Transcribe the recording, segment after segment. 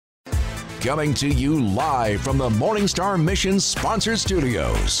Coming to you live from the Morningstar Mission sponsored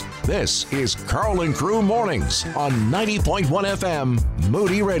studios. This is Carl and Crew Mornings on 90.1 FM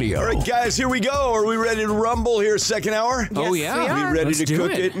Moody Radio. All right, guys, here we go. Are we ready to rumble here, second hour? Oh, yeah. We ready Let's to do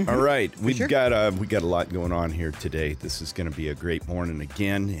cook it. it? All right. We got a lot going on here today. This is going to be a great morning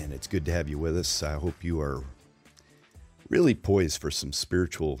again, and it's good to have you with us. I hope you are really poised for some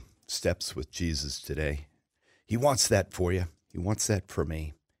spiritual steps with Jesus today. He wants that for you. He wants that for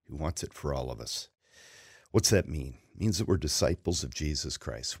me. He wants it for all of us. What's that mean? It means that we're disciples of Jesus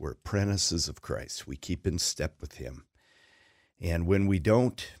Christ. We're apprentices of Christ. We keep in step with him. And when we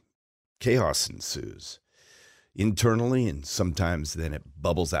don't, chaos ensues internally, and sometimes then it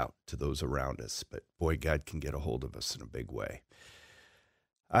bubbles out to those around us. But boy, God can get a hold of us in a big way.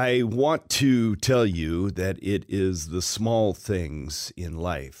 I want to tell you that it is the small things in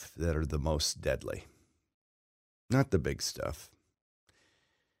life that are the most deadly, not the big stuff.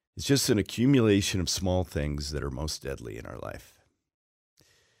 It's just an accumulation of small things that are most deadly in our life.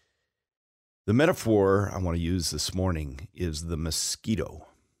 The metaphor I want to use this morning is the mosquito.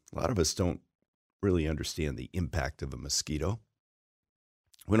 A lot of us don't really understand the impact of a mosquito.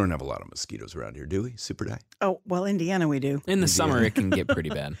 We don't have a lot of mosquitoes around here, do we, Super Di? Oh, well, Indiana we do. In the summer, it can get pretty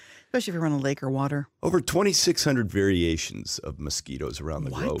bad. Especially if you're on a lake or water. Over 2,600 variations of mosquitoes around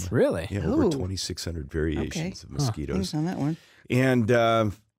the globe. Really? Yeah, Ooh. over 2,600 variations of mosquitoes. Thanks on that one.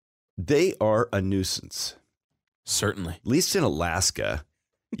 And they are a nuisance. Certainly. At least in Alaska,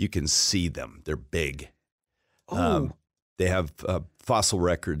 you can see them. They're big. Oh. They have fossil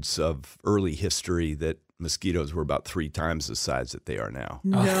records of early history that mosquitoes were about 3 times the size that they are now.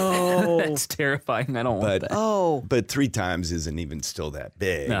 No. That's terrifying. I don't want that. Oh. But 3 times isn't even still that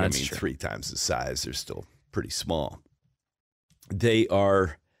big. No, I that's mean, true. 3 times the size, they're still pretty small.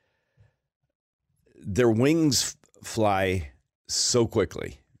 Their wings fly so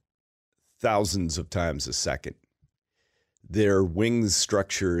quickly, thousands of times a second. Their wings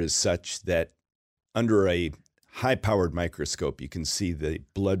structure is such that under a high-powered microscope, you can see the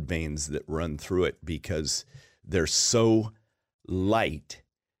blood veins that run through it because they're so light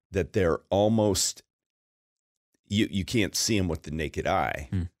that they're almost, you can't see them with the naked eye.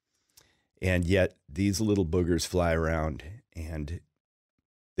 And yet these little boogers fly around and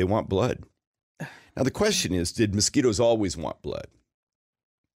they want blood. Now, the question is, did mosquitoes always want blood?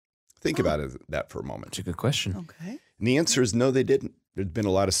 Think about that for a moment. That's a good question. Okay. And the answer is no, they didn't. There's been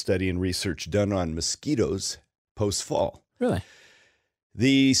a lot of study and research done on mosquitoes post-fall. Really?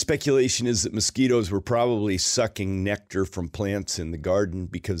 The speculation is that mosquitoes were probably sucking nectar from plants in the garden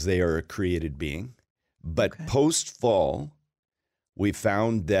because they are a created being. But post-fall, we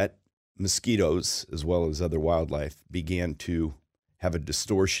found that mosquitoes, as well as other wildlife, began to have a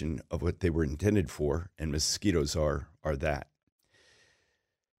distortion of what they were intended for, and mosquitoes are that.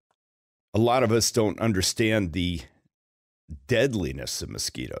 A lot of us don't understand the deadliness of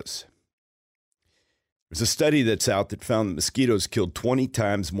mosquitoes. There's a study that's out that found that mosquitoes killed 20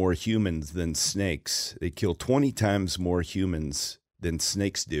 times more humans than snakes. They kill 20 times more humans than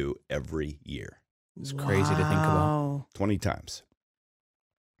snakes do every year. It's crazy to think about. Wow. 20 times.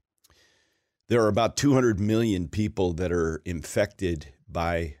 There are about 200 million people that are infected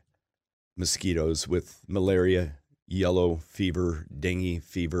by mosquitoes with malaria, yellow fever, dengue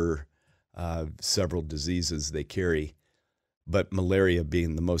fever, several diseases they carry, but malaria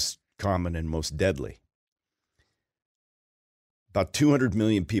being the most common and most deadly. About 200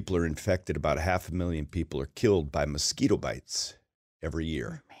 million people are infected. About 500,000 people are killed by mosquito bites every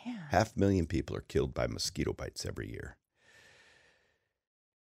year. Oh, man. 500,000 people are killed by mosquito bites every year.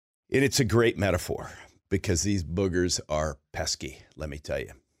 And it's a great metaphor because these boogers are pesky, let me tell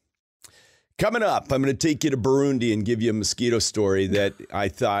you. Coming up, I'm going to take you to Burundi and give you a mosquito story that I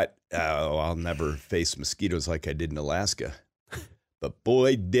thought, I'll never face mosquitoes like I did in Alaska. But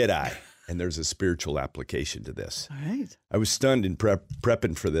boy, did I. And there's a spiritual application to this. All right. I was stunned in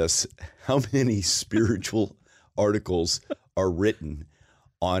prepping for this. How many spiritual articles are written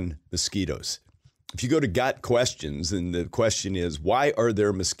on mosquitoes? If you go to Got Questions, and the question is, why are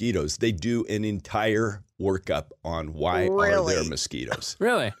there mosquitoes? They do an entire workup on why are there mosquitoes.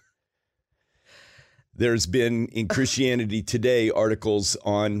 Really? There's been, in Christianity Today, articles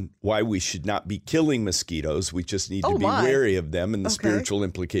on why we should not be killing mosquitoes. We just need to be wary of them and the spiritual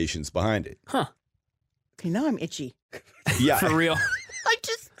implications behind it. Huh. Okay, now I'm itchy. Yeah. For real. I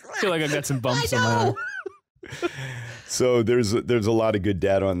just feel like I've got some bumps on my arm. So there's a lot of good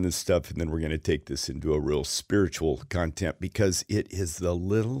data on this stuff, and then we're going to take this into a real spiritual content because it is the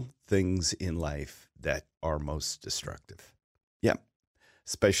little things in life that are most destructive. Yeah,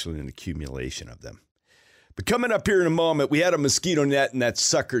 especially an accumulation of them. Coming up here in a moment, we had a mosquito net and that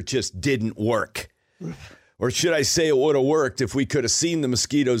sucker just didn't work. Or should I say it would have worked if we could have seen the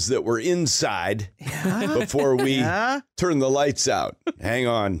mosquitoes that were inside before we turned the lights out. Hang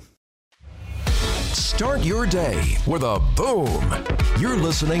on. Start your day with a boom. You're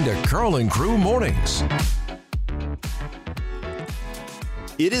listening to Carl and Crew Mornings.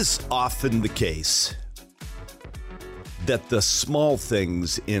 It is often the case that the small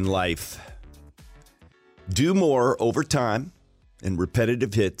things in life do more over time and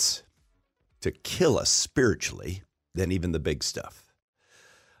repetitive hits to kill us spiritually than even the big stuff.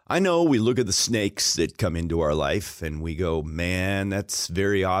 I know we look at the snakes that come into our life and we go, man, that's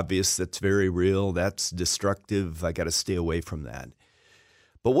very obvious. That's very real. That's destructive. I got to stay away from that.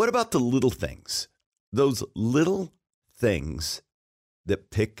 But what about the little things? Those little things that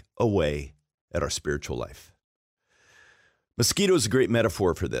pick away at our spiritual life. Mosquito is a great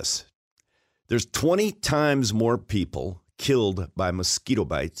metaphor for this. There's 20 times more people killed by mosquito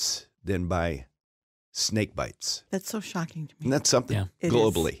bites than by snake bites. That's so shocking to me. And that's something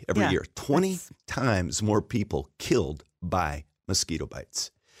globally every year. 20 times more people killed by mosquito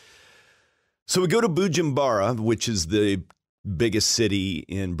bites. So we go to Bujumbura, which is the biggest city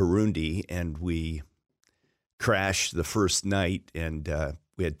in Burundi, and we crashed the first night. And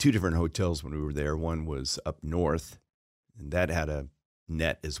we had two different hotels when we were there. One was up north, and that had a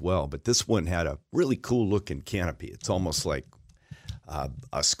net as well. But this one had a really cool looking canopy. It's almost like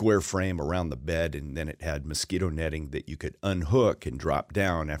a square frame around the bed, and then it had mosquito netting that you could unhook and drop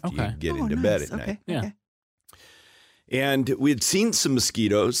down after you get into bed at night. Yeah. Okay. And we had seen some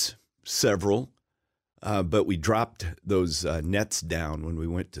mosquitoes, several, but we dropped those nets down when we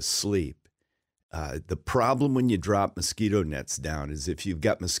went to sleep. The problem when you drop mosquito nets down is if you've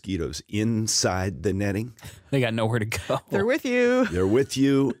got mosquitoes inside the netting, They got nowhere to go. They're with you. they're with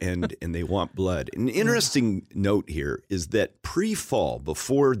you and they want blood. An interesting note here is that pre-fall,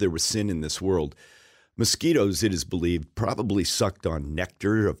 before there was sin in this world, mosquitoes, it is believed, probably sucked on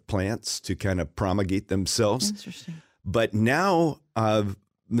nectar of plants to kind of promulgate themselves. Interesting. But now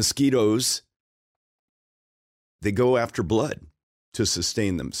mosquitoes, they go after blood to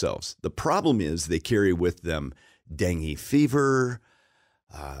sustain themselves. The problem is they carry with them dengue fever,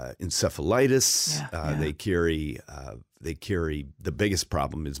 encephalitis. They carry the biggest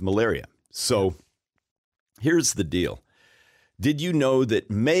problem is malaria. So here's the deal. Did you know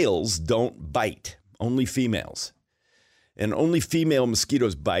that males don't bite, only females? And only female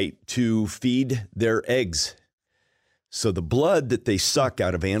mosquitoes bite to feed their eggs. So the blood that they suck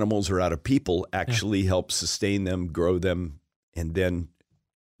out of animals or out of people actually helps sustain them, grow them, and then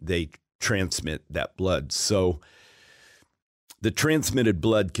they transmit that blood. So the transmitted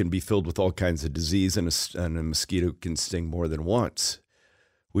blood can be filled with all kinds of disease, and a mosquito can sting more than once.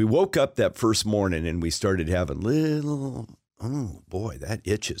 We woke up that first morning and we started having oh boy, that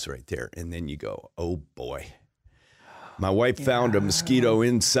itches right there. And then you go, oh boy. My wife found a mosquito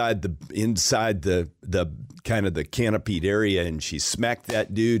inside the kind of the canopied area, and she smacked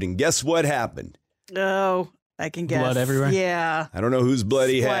that dude, and guess what happened? Oh, I can guess. Blood everywhere? Yeah. I don't know whose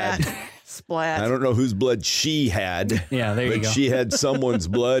blood he had. Splat. I don't know whose blood she had. Yeah, there you but go. she had someone's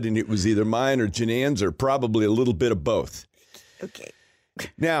blood, and it was either mine or Janan's, or probably a little bit of both. Okay.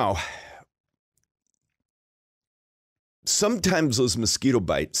 Now, sometimes those mosquito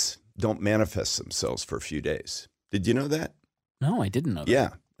bites don't manifest themselves for a few days. Did you know that? No, I didn't know that. Yeah.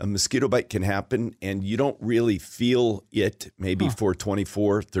 A mosquito bite can happen, and you don't really feel it maybe for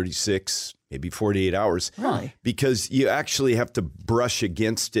 24, 36, maybe 48 hours. Really? Because you actually have to brush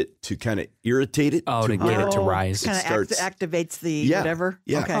against it to kind of irritate it. Oh, to get it to rise. Kind of starts- activates the whatever?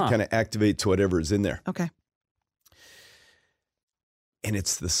 Yeah, Okay. kind of activates whatever is in there. Okay. And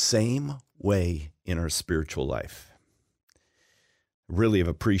it's the same way in our spiritual life. Really have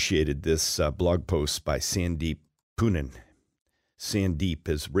appreciated this blog post by Sandeep Poonen. Sandeep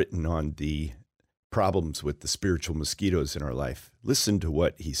has written on the problems with the spiritual mosquitoes in our life. Listen to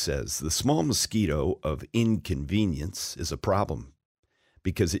what he says. The small mosquito of inconvenience is a problem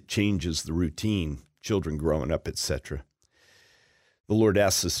because it changes the routine, children growing up, etc. The Lord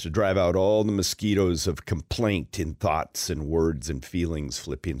asks us to drive out all the mosquitoes of complaint in thoughts and words and feelings,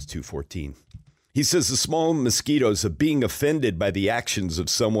 Philippians 2:14. He says the small mosquitoes of being offended by the actions of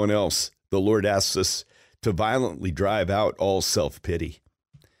someone else. The Lord asks us to violently drive out all self-pity.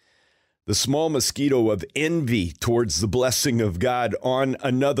 The small mosquito of envy towards the blessing of God on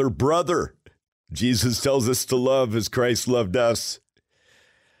another brother. Jesus tells us to love as Christ loved us.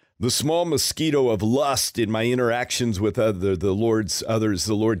 The small mosquito of lust in my interactions with others,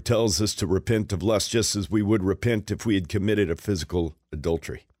 the Lord tells us to repent of lust just as we would repent if we had committed a physical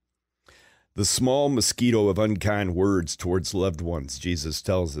adultery. The small mosquito of unkind words towards loved ones. Jesus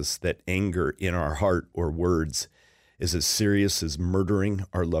tells us that anger in our heart or words is as serious as murdering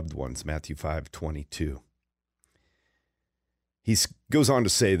our loved ones, Matthew 5:22. He goes on to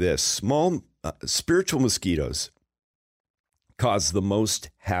say this, small spiritual mosquitoes cause the most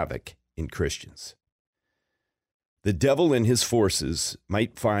havoc in Christians. The devil and his forces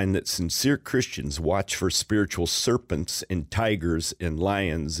might find that sincere Christians watch for spiritual serpents and tigers and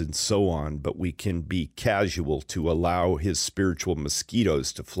lions and so on, but we can be casual to allow his spiritual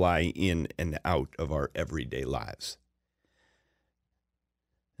mosquitoes to fly in and out of our everyday lives.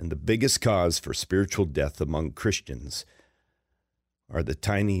 And the biggest cause for spiritual death among Christians are the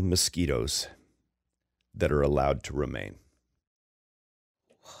tiny mosquitoes that are allowed to remain.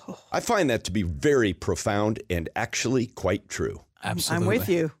 I find that to be very profound and actually quite true. Absolutely. I'm with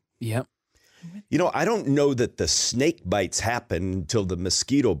you. Yep. You know, I don't know that the snake bites happen until the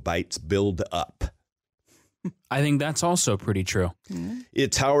mosquito bites build up. I think that's also pretty true.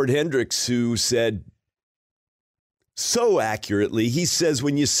 It's Howard Hendricks who said so accurately, he says,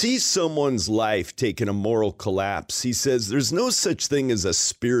 when you see someone's life taking a moral collapse, he says, there's no such thing as a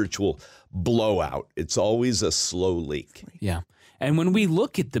spiritual blowout. It's always a slow leak. Yeah. And when we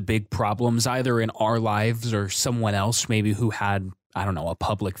look at the big problems, either in our lives or someone else, maybe who had, I don't know, a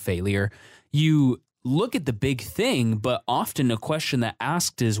public failure, you look at the big thing, but often a question that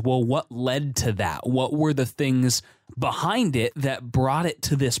asked is, well, what led to that? What were the things behind it that brought it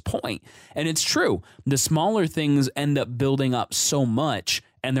to this point? And it's true. The smaller things end up building up so much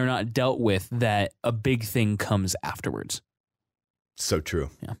and they're not dealt with that a big thing comes afterwards. So true.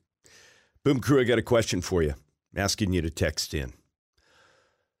 Yeah. Boom Crew, I got a question for you. I'm asking you to text in.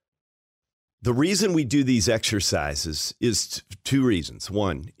 The reason we do these exercises is two reasons.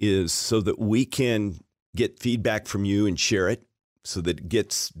 One is so that we can get feedback from you and share it, so that it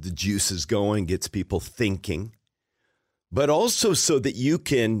gets the juices going, gets people thinking, but also so that you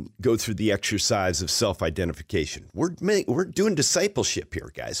can go through the exercise of self-identification. We're doing discipleship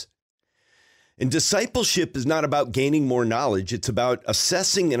here, guys. And discipleship is not about gaining more knowledge. It's about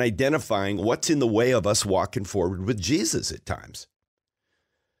assessing and identifying what's in the way of us walking forward with Jesus at times.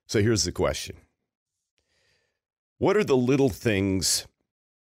 So here's the question. What are the little things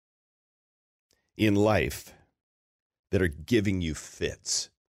in life that are giving you fits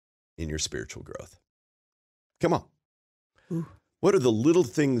in your spiritual growth? Come on. Ooh. What are the little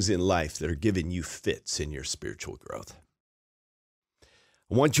things in life that are giving you fits in your spiritual growth?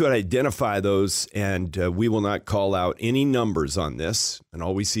 I want you to identify those, and we will not call out any numbers on this, and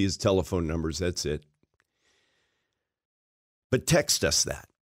all we see is telephone numbers. That's it. But text us that.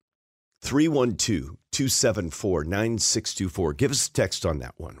 312-274-9624. Give us a text on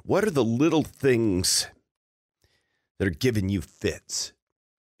that one. What are the little things that are giving you fits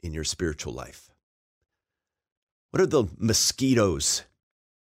in your spiritual life? What are the mosquitoes?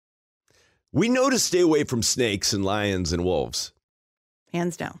 We know to stay away from snakes and lions and wolves.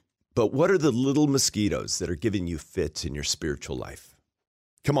 Hands down. But what are the little mosquitoes that are giving you fits in your spiritual life?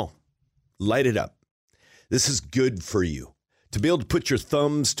 Come on, light it up. This is good for you. To be able to put your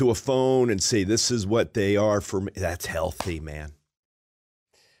thumbs to a phone and say, this is what they are for me, that's healthy, man.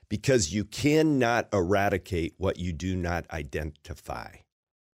 Because you cannot eradicate what you do not identify.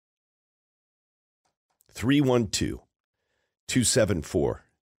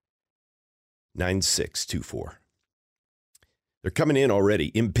 312-274-9624. They're coming in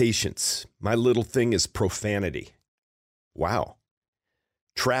already. Impatience. My little thing is profanity. Wow.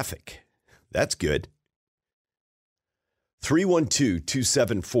 Traffic. That's good.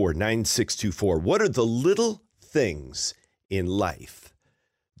 312-274-9624. What are the little things in life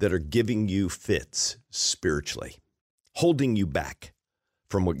that are giving you fits spiritually, holding you back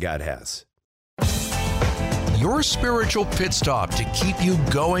from what God has? Your spiritual pit stop to keep you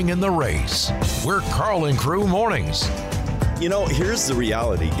going in the race. We're Carl and Crew Mornings. You know, here's the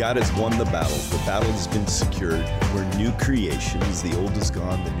reality. God has won the battle. The battle has been secured. We're new creations. The old is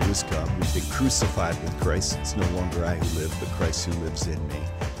gone, the new has come. We've been crucified with Christ. It's no longer I who live, but Christ who lives in me.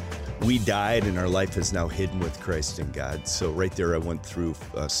 We died, and our life is now hidden with Christ in God. So right there, I went through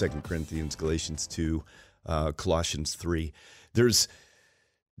 2 Corinthians, Galatians 2, Colossians 3. There's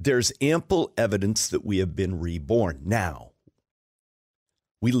ample evidence that we have been reborn. Now,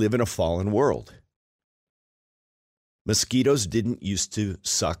 we live in a fallen world. Mosquitoes didn't used to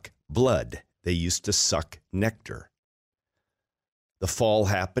suck blood. They used to suck nectar. The fall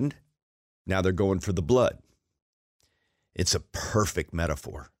happened. Now they're going for the blood. It's a perfect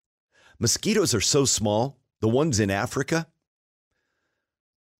metaphor. Mosquitoes are so small, the ones in Africa,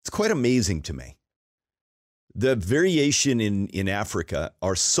 it's quite amazing to me. The variation in Africa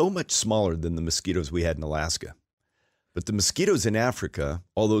are so much smaller than the mosquitoes we had in Alaska. But the mosquitoes in Africa,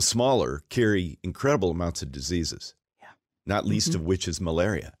 although smaller, carry incredible amounts of diseases, not least of which is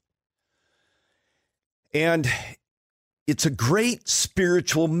malaria. And it's a great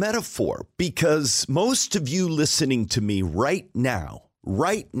spiritual metaphor because most of you listening to me right now,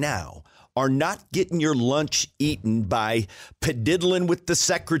 are not getting your lunch eaten by pediddling with the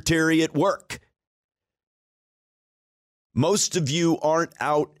secretary at work. Most of you aren't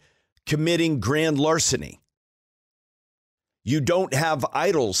out committing grand larceny. You don't have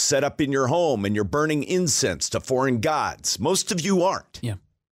idols set up in your home and you're burning incense to foreign gods. Most of you aren't. Yeah.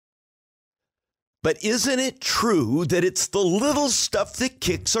 But isn't it true that it's the little stuff that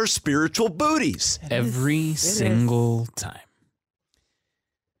kicks our spiritual booties? Every single time.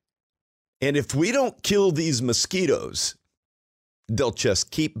 And if we don't kill these mosquitoes, they'll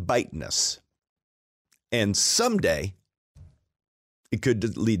just keep biting us. And someday, it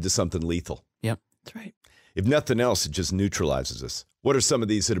could lead to something lethal. Yep. That's right. If nothing else, it just neutralizes us. What are some of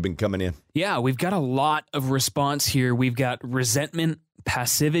these that have been coming in? Yeah, we've got a lot of response here. We've got resentment,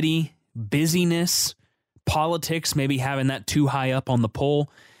 passivity, busyness, politics, maybe having that too high up on the poll,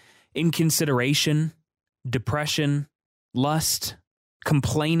 inconsideration, depression, lust,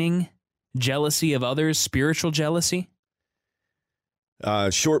 complaining, jealousy of others, spiritual jealousy.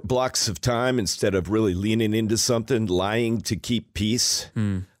 Short blocks of time instead of really leaning into something, lying to keep peace,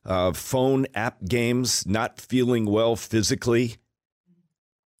 phone app games, not feeling well physically.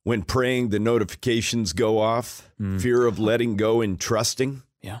 When praying, the notifications go off, fear of letting go and trusting.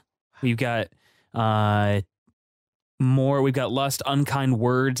 Yeah. We've got more. We've got lust, unkind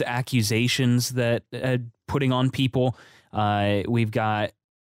words, accusations that putting on people. We've got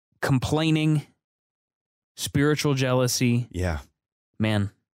complaining, spiritual jealousy. Yeah.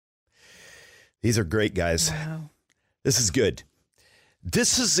 Man. These are great, guys. Wow. This is good.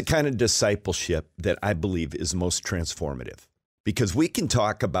 This is the kind of discipleship that I believe is most transformative because we can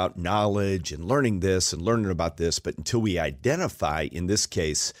talk about knowledge and learning this and learning about this, but until we identify, in this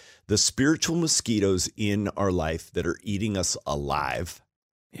case, the spiritual mosquitoes in our life that are eating us alive,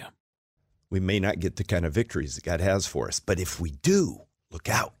 we may not get the kind of victories that God has for us. But if we do, look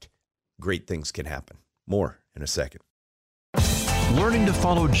out. Great things can happen. More in a second. Learning to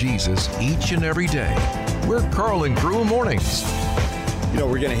follow Jesus each and every day. We're Carl and Crew Mornings. You know,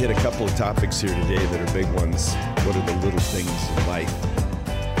 we're going to hit a couple of topics here today that are big ones. What are the little things in life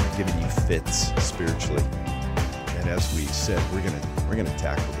giving you fits spiritually? And as we said, we're going to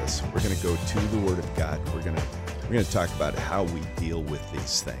tackle this. We're going to go to the Word of God. We're going to talk about how we deal with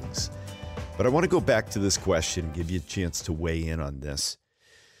these things. But I want to go back to this question, give you a chance to weigh in on this.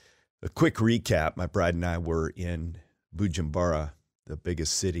 A quick recap. My bride and I were in Bujumbura, the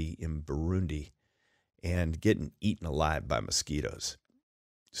biggest city in Burundi, and getting eaten alive by mosquitoes.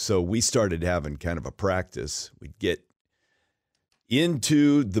 So we started having kind of a practice. We'd get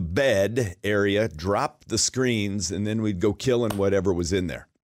into the bed area, drop the screens, and then we'd go killing whatever was in there.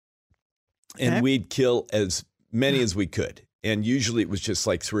 And Okay. we'd kill as many as we could. And usually it was just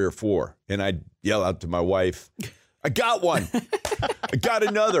like 3 or 4. And I'd yell out to my wife, I got one. I got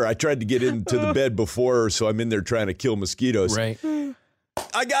another. I tried to get into the bed before her, so I'm in there trying to kill mosquitoes. Right.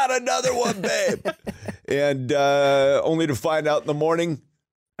 I got another one, babe. And only to find out in the morning,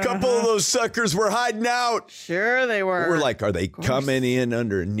 a couple of those suckers were hiding out. Sure they were. We're like, are they coming in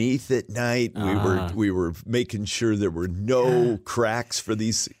underneath at night? We were making sure there were no cracks for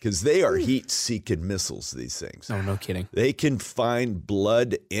these, because they are heat-seeking missiles, these things. Oh, no kidding. They can find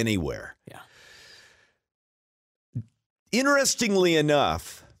blood anywhere. Yeah. Interestingly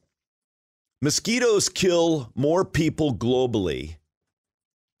enough, mosquitoes kill more people globally,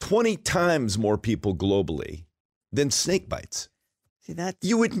 20 times more people globally, than snake bites. See, that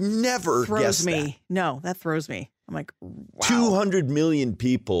You would never throws guess me. that. No, that throws me. I'm like, wow. 200 million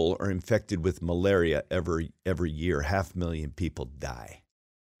people are infected with malaria every year. 500,000 people die.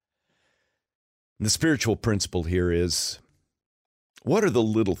 And the spiritual principle here is, what are the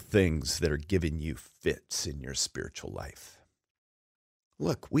little things that are giving you fits in your spiritual life?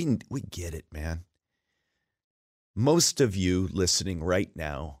 Look, we get it, man. Most of you listening right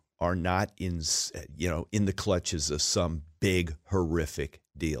now are not in the clutches of some big, horrific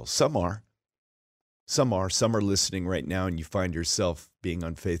deal. Some are. Some are listening right now, and you find yourself being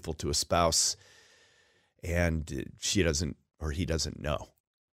unfaithful to a spouse, and she doesn't or he doesn't know.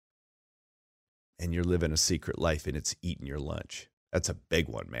 And you're living a secret life, and it's eating your lunch. That's a big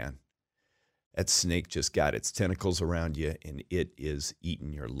one, man. That snake just got its tentacles around you, and it is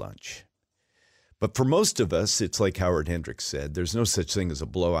eating your lunch. But for most of us, it's like Howard Hendricks said, there's no such thing as a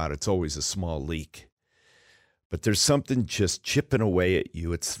blowout. It's always a small leak. But there's something just chipping away at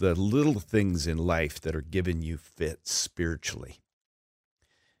you. It's the little things in life that are giving you fits spiritually.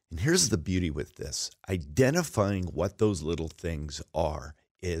 And here's the beauty with this. Identifying what those little things are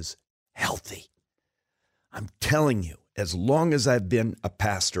is healthy. I'm telling you, as long as I've been a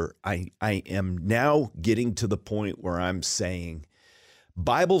pastor, I am now getting to the point where I'm saying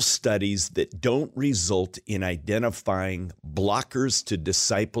Bible studies that don't result in identifying blockers to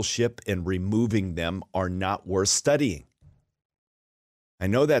discipleship and removing them are not worth studying. I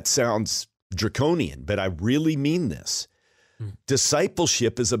know that sounds draconian, but I really mean this.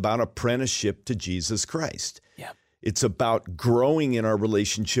 Discipleship is about apprenticeship to Jesus Christ. Yeah. It's about growing in our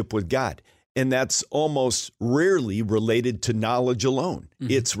relationship with God. And that's almost rarely related to knowledge alone.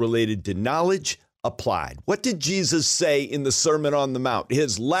 It's related to knowledge applied. What did Jesus say in the Sermon on the Mount?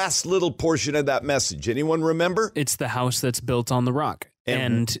 His last little portion of that message. Anyone remember? It's the house that's built on the rock.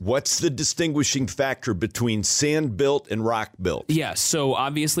 And what's the distinguishing factor between sand built and rock built? yeah, so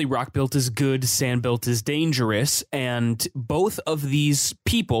obviously rock built is good, sand built is dangerous. And both of these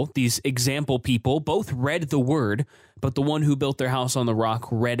people, these example people, both read the word, but the one who built their house on the rock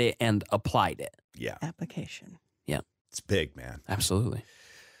read it and applied it. Yeah. Application. Yeah, It's big, man. absolutely.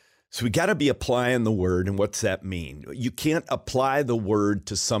 So we got to be applying the word. And what's that mean? You can't apply the word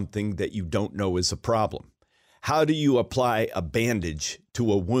to something that you don't know is a problem. How do you apply a bandage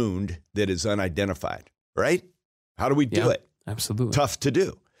to a wound that is unidentified, right? How do we do it? Absolutely. Tough to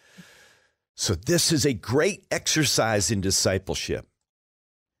do. So this is a great exercise in discipleship.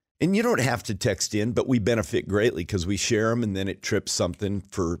 And you don't have to text in, but we benefit greatly because we share them and then it trips something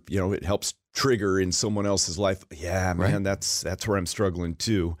for, it helps trigger in someone else's life. Yeah, man, that's where I'm struggling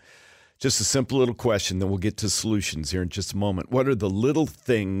too. Just a simple little question, then we'll get to solutions here in just a moment. What are the little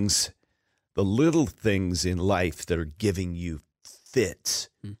things in life that are giving you fits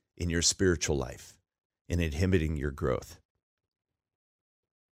in your spiritual life and inhibiting your growth?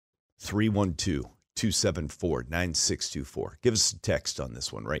 312-274-9624. Give us a text on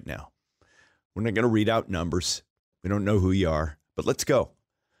this one right now. We're not going to read out numbers. We don't know who you are, but let's go.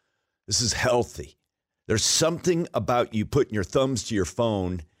 This is healthy. There's something about you putting your thumbs to your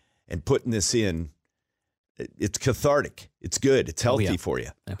phone and putting this in. It's cathartic. It's good. It's healthy for you.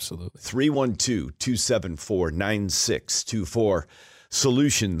 Absolutely. 312-274-9624.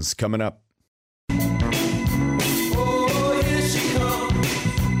 Solutions coming up. Oh, here she comes.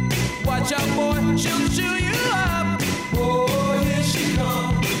 Watch out, boy, she'll chew you up. Oh, here she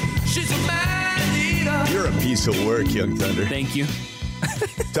comes. She's a man eater. You're a piece of work, Young Thunder. Thank you.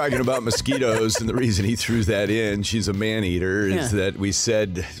 Talking about mosquitoes, and the reason he threw that in, she's a man-eater, is that we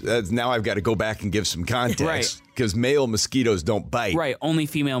said, now I've got to go back and give some context, because male mosquitoes don't bite. Right, only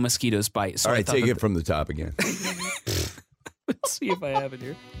female mosquitoes bite. So All right, take it from the top again. Let's see if I have it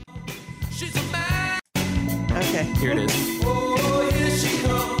here. She's a man. Okay. Here it is. Oh, here she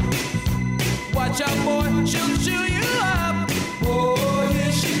comes. Watch out, boy, she'll chew you up. Oh,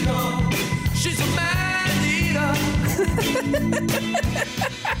 here she comes. She's a man eater.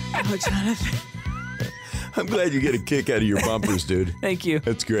 Oh, Jonathan. I'm glad you get a kick out of your bumpers, dude. Thank you.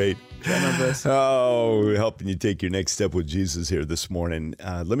 That's great. Oh, helping you take your next step with Jesus here this morning.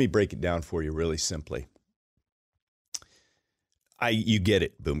 Let me break it down for you really simply. You get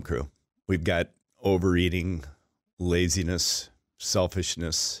it, Boom Crew. We've got overeating, laziness,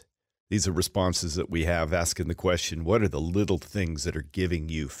 selfishness. These are responses that we have asking the question, what are the little things that are giving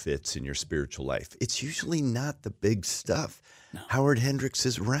you fits in your spiritual life? It's usually not the big stuff. No. Howard Hendricks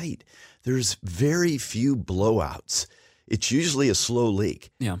is right. There's very few blowouts. It's usually a slow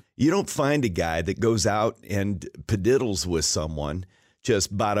leak. Yeah. You don't find a guy that goes out and pediddles with someone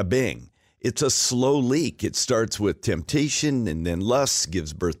just bada bing. It's a slow leak. It starts with temptation, and then lust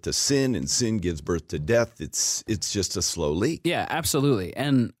gives birth to sin, and sin gives birth to death. It's just a slow leak. Yeah, absolutely.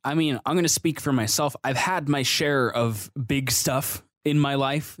 And I mean, I'm going to speak for myself. I've had my share of big stuff in my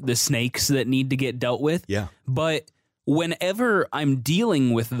life, the snakes that need to get dealt with. Yeah. But whenever I'm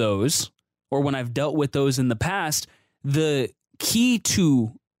dealing with those, or when I've dealt with those in the past, the key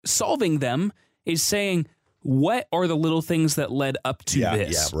to solving them is saying, what are the little things that led up to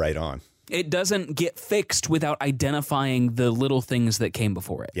this? Yeah, right on. It doesn't get fixed without identifying the little things that came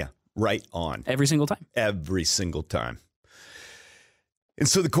before it. Yeah, right on. Every single time. Every single time. And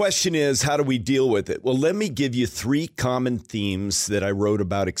so the question is, how do we deal with it? Well, let me give you 3 common themes that I wrote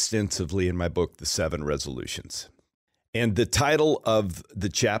about extensively in my book, The 7 Resolutions. And the title of the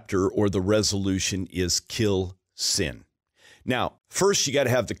chapter or the resolution is Kill Sin. Now, first, you got to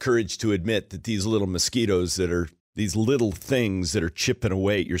have the courage to admit that these little mosquitoes that are These little things that are chipping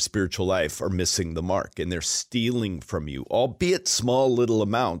away at your spiritual life are missing the mark, and they're stealing from you, albeit small little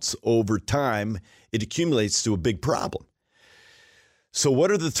amounts. Over time, it accumulates to a big problem. So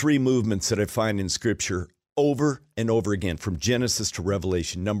what are the three movements that I find in Scripture over and over again, from Genesis to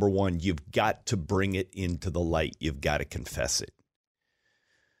Revelation? Number one, you've got to bring it into the light. You've got to confess it.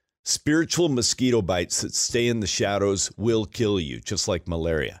 Spiritual mosquito bites that stay in the shadows will kill you, just like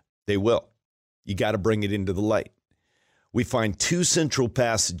malaria. They will. You got to bring it into the light. We find two central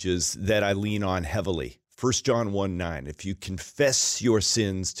passages that I lean on heavily. 1 John 1:9, if you confess your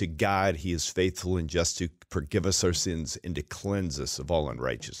sins to God, he is faithful and just to forgive us our sins and to cleanse us of all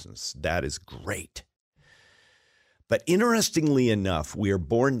unrighteousness. That is great. But interestingly enough, we are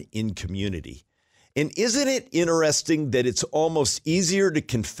born in community. And isn't it interesting that it's almost easier to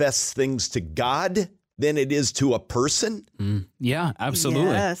confess things to God than it is to a person? Yeah,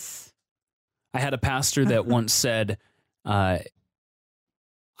 absolutely. Yes. I had a pastor that once said,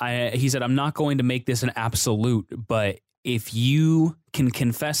 he said, I'm not going to make this an absolute, but if you can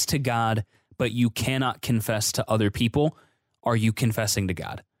confess to God, but you cannot confess to other people, are you confessing to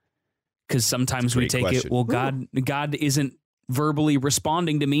God? Because sometimes we take it, well, God isn't verbally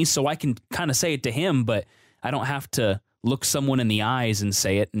responding to me, so I can kind of say it to him, but I don't have to look someone in the eyes and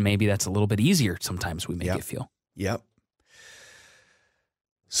say it, and maybe that's a little bit easier sometimes we make it feel. Yep.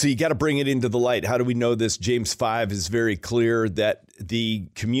 So you got to bring it into the light. How do we know this? James 5 is very clear that the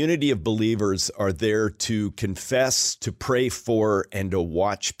community of believers are there to confess, to pray for, and to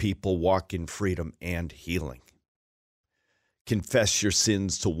watch people walk in freedom and healing. Confess your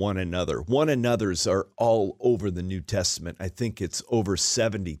sins to one another. One another's are all over the New Testament. I think it's over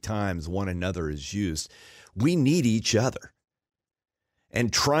 70 times one another is used. We need each other.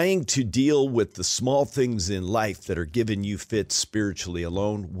 And trying to deal with the small things in life that are giving you fits spiritually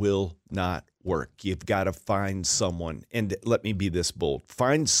alone will not work. You've got to find someone, and let me be this bold,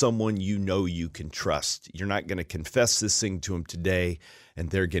 find someone you know you can trust. You're not going to confess this thing to them today, and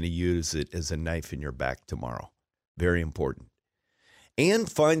they're going to use it as a knife in your back tomorrow. Very important. And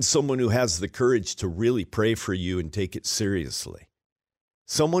find someone who has the courage to really pray for you and take it seriously.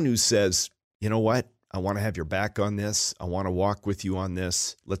 Someone who says, you know what? I want to have your back on this. I want to walk with you on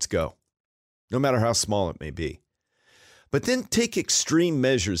this. Let's go. No matter how small it may be. But then take extreme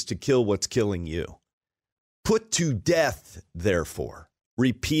measures to kill what's killing you. Put to death, therefore,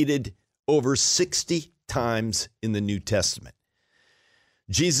 repeated over 60 times in the New Testament.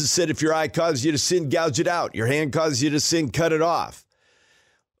 Jesus said, if your eye causes you to sin, gouge it out. Your hand causes you to sin, cut it off.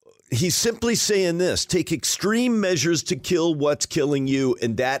 He's simply saying this, take extreme measures to kill what's killing you,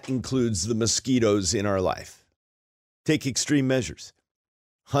 and that includes the mosquitoes in our life. Take extreme measures.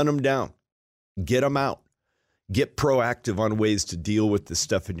 Hunt them down. Get them out. Get proactive on ways to deal with the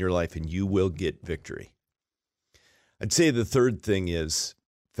stuff in your life, and you will get victory. I'd say the third thing is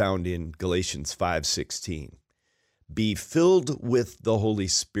found in Galatians 5:16. Be filled with the Holy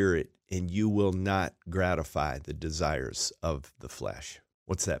Spirit, and you will not gratify the desires of the flesh.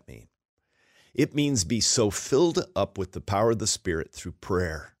 What's that mean? It means be so filled up with the power of the Spirit through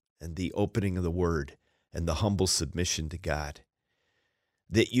prayer and the opening of the Word and the humble submission to God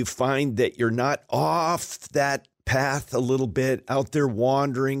that you find that you're not off that path a little bit, out there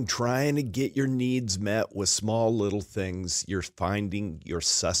wandering, trying to get your needs met with small little things. You're finding your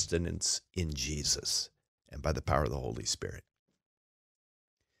sustenance in Jesus and by the power of the Holy Spirit.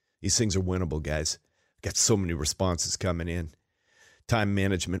 These things are winnable, guys. Got so many responses coming in. Time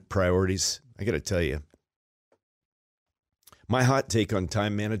management priorities. I got to tell you, my hot take on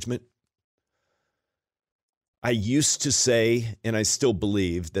time management, I used to say, and I still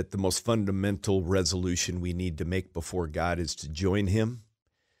believe, that the most fundamental resolution we need to make before God is to join him.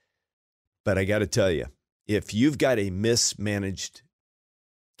 But I got to tell you, if you've got a mismanaged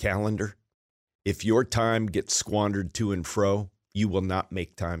calendar, if your time gets squandered to and fro, you will not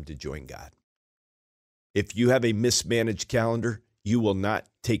make time to join God. If you have a mismanaged calendar, you will not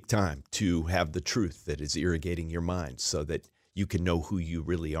take time to have the truth that is irrigating your mind so that you can know who you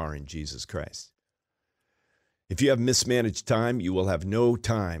really are in Jesus Christ. If you have mismanaged time, you will have no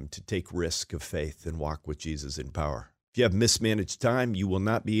time to take risk of faith and walk with Jesus in power. If you have mismanaged time, you will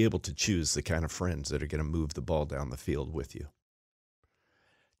not be able to choose the kind of friends that are going to move the ball down the field with you.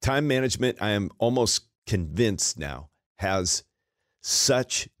 Time management, I am almost convinced now, has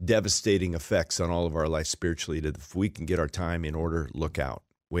such devastating effects on all of our life spiritually that if we can get our time in order, look out.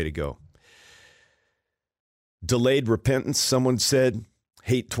 Way to go. Delayed repentance, someone said,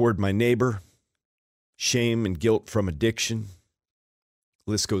 hate toward my neighbor, shame and guilt from addiction.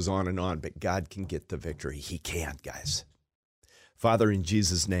 List goes on, but God can get the victory. He can, guys. Father, in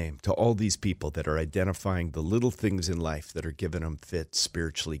Jesus' name, to all these people that are identifying the little things in life that are giving them fits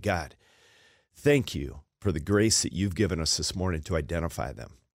spiritually, God, thank you for the grace that you've given us this morning to identify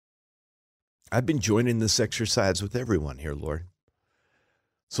them. I've been joining this exercise with everyone here, Lord.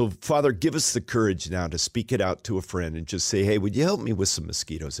 So, Father, give us the courage now to speak it out to a friend and just say, hey, would you help me with some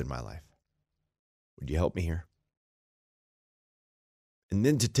mosquitoes in my life? Would you help me here? And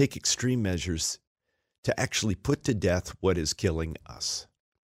then to take extreme measures to actually put to death what is killing us.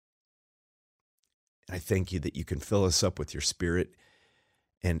 And I thank you that you can fill us up with your Spirit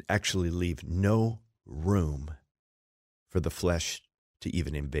and actually leave no room for the flesh to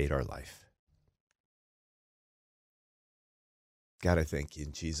even invade our life. God, I thank you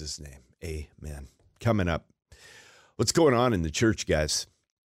in Jesus' name. Amen. Coming up, what's going on in the church, guys?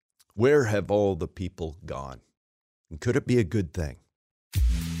 Where have all the people gone? And could it be a good thing?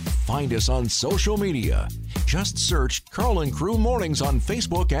 Find us on social media. Just search Carl and Crew Mornings on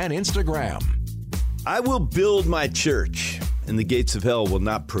Facebook and Instagram. I will build my church, and the gates of hell will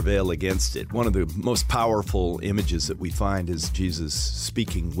not prevail against it. One of the most powerful images that we find is Jesus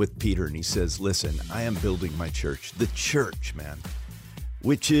speaking with Peter, and he says, listen, I am building my church. The church, man,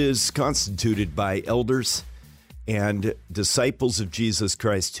 which is constituted by elders and disciples of Jesus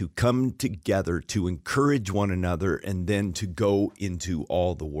Christ who come together to encourage one another and then to go into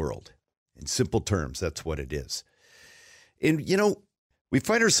all the world. In simple terms, that's what it is. And, you know, we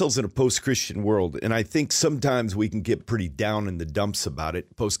find ourselves in a post-Christian world, and I think sometimes we can get pretty down in the dumps about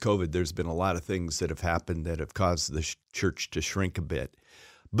it. Post-COVID, there's been a lot of things that have happened that have caused the church to shrink a bit.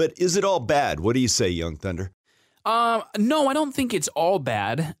 But is it all bad? What do you say, Young Thunder? No, I don't think it's all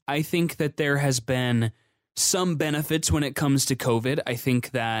bad. I think that there has been some benefits when it comes to COVID. I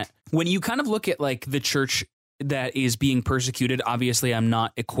think that when you kind of look at like the church that is being persecuted, obviously I'm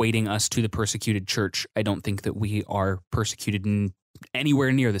not equating us to the persecuted church. I don't think that we are persecuted in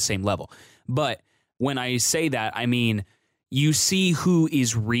anywhere near the same level. But when I say that, I mean, you see who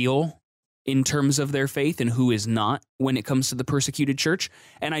is real in terms of their faith and who is not when it comes to the persecuted church.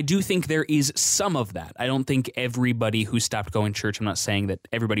 And I do think there is some of that. I don't think everybody who stopped going to church, I'm not saying that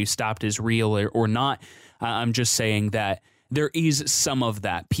everybody who stopped is real or not. I'm just saying that there is some of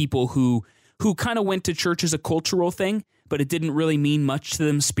that. People who kind of went to church as a cultural thing, but it didn't really mean much to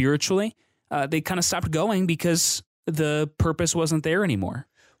them spiritually. They kind of stopped going because the purpose wasn't there anymore.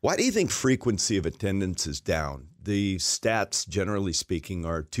 Why do you think frequency of attendance is down? The stats, generally speaking,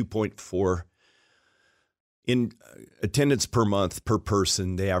 are 2.4 in attendance per month per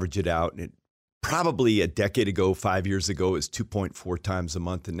person. They average it out. And it probably a decade ago, 5 years ago, it was 2.4 times a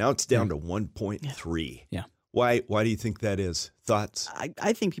month. And now it's down to 1.3. Yeah. Why do you think that is? Thoughts?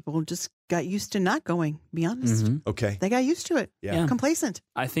 I think people just got used to not going, be honest. Mm-hmm. Okay. They got used to it. Yeah. Complacent.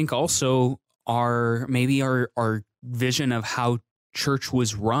 I think also our vision of how church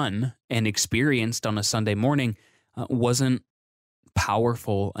was run and experienced on a Sunday morning wasn't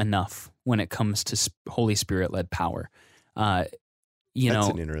powerful enough when it comes to Holy Spirit-led power. That's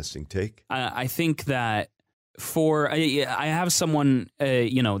an interesting take. I think that I have someone,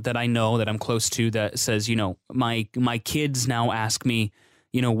 that I know that I'm close to that says, my kids now ask me,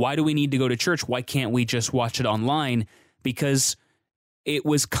 why do we need to go to church? Why can't we just watch it online? Because it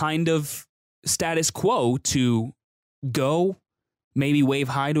was kind of status quo to go, maybe wave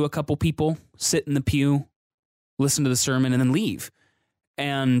hi to a couple people, sit in the pew, listen to the sermon, and then leave.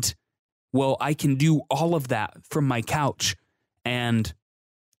 And, well, I can do all of that from my couch, and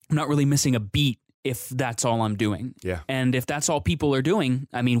I'm not really missing a beat if that's all I'm doing. Yeah. And if that's all people are doing,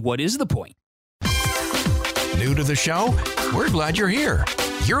 I mean, what is the point? New to the show? We're glad you're here.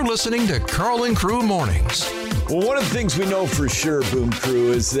 You're listening to Carl and Crew Mornings. Well, one of the things we know for sure, Boom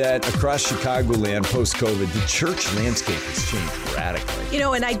Crew, is that across Chicagoland post-COVID, the church landscape has changed radically.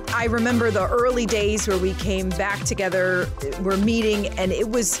 And I remember the early days where we came back together, we're meeting, and it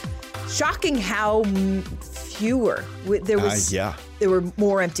was shocking how fewer. There were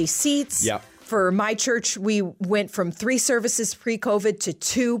more empty seats. Yeah. For my church, we went from 3 services pre-COVID to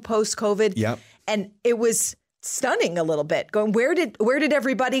 2 post-COVID. Yep. And it was stunning a little bit. Going, where did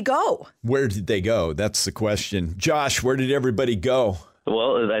everybody go? Where did they go? That's the question. Josh, where did everybody go?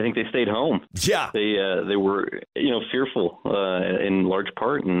 Well, I think they stayed home. Yeah. They were, fearful in large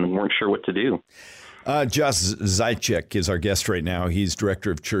part and weren't sure what to do. Josh Zychek is our guest right now. He's director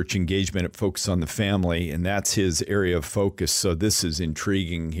of church engagement at Focus on the Family, and that's his area of focus. So this is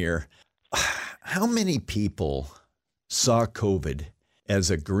intriguing here. How many people saw COVID as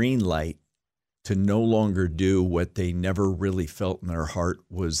a green light to no longer do what they never really felt in their heart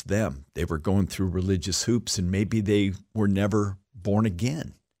was them? They were going through religious hoops, and maybe they were never born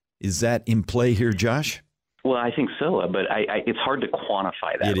again. Is that in play here, Josh? Well, I think so, but it's hard to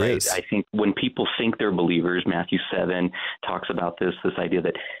quantify that, it right? is. I think when people think they're believers, Matthew 7 talks about this idea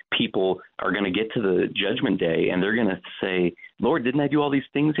that people are going to get to the judgment day and they're going to say, Lord, didn't I do all these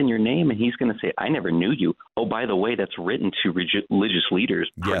things in your name? And he's going to say, I never knew you. Oh, by the way, that's written to religious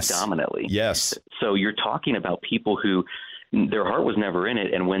leaders predominantly. Yes. So you're talking about people who their heart was never in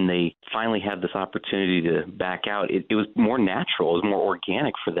it. And when they finally had this opportunity to back out, it was more natural. It was more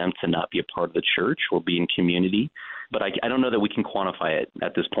organic for them to not be a part of the church or be in community. But I don't know that we can quantify it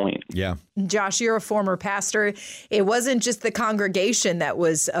at this point. Yeah. Josh, you're a former pastor. It wasn't just the congregation that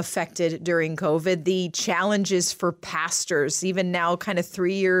was affected during COVID. The challenges for pastors, even now kind of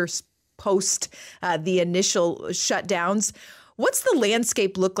 3 years post the initial shutdowns. What's the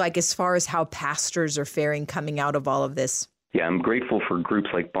landscape look like as far as how pastors are faring coming out of all of this? Yeah, I'm grateful for groups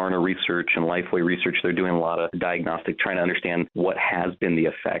like Barna Research and Lifeway Research. They're doing a lot of diagnostic, trying to understand what has been the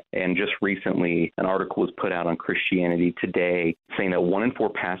effect. And just recently, an article was put out on Christianity Today saying that 1 in 4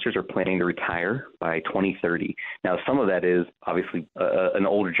 pastors are planning to retire by 2030. Now, some of that is obviously an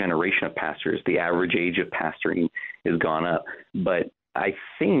older generation of pastors. The average age of pastoring has gone up. But I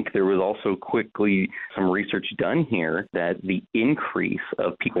think there was also quickly some research done here that the increase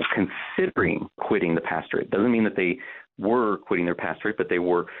of people considering quitting the pastorate doesn't mean that they were quitting their pastorate, but they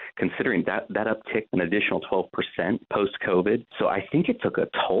were considering that uptick an additional 12% post-COVID. So I think it took a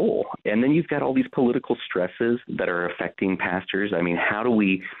toll. And then you've got all these political stresses that are affecting pastors. I mean, how do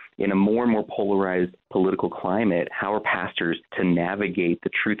we, in a more and more polarized political climate, how are pastors to navigate the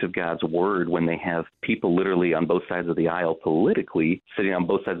truth of God's word when they have people literally on both sides of the aisle politically, sitting on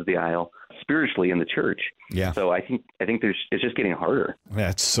both sides of the aisle spiritually in the church? Yeah. So I think it's just getting harder.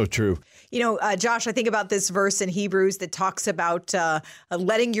 That's so true. You know, Josh, I think about this verse in Hebrews that talks about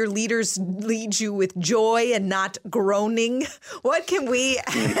letting your leaders lead you with joy and not groaning. What can we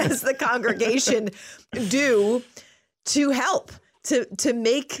as the congregation do to help to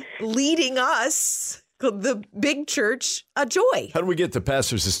make leading us, the big church, a joy? How do we get the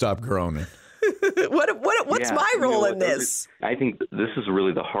pastors to stop groaning? What's my role in this? I think this is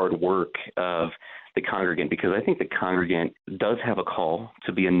really the hard work of the congregant, because I think the congregant does have a call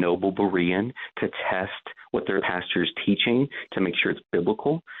to be a noble Berean, to test what their pastor is teaching, to make sure it's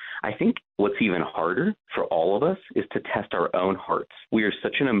biblical. I think what's even harder for all of us is to test our own hearts. We are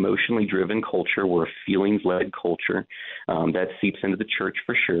such an emotionally driven culture. We're a feelings-led culture that seeps into the church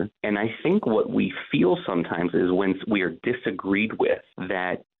for sure. And I think what we feel sometimes is when we are disagreed with,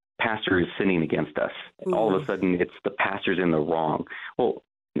 that pastor is sinning against us. Ooh. All of a sudden, it's the pastor's in the wrong. Well,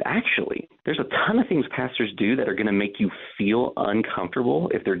 actually, there's a ton of things pastors do that are going to make you feel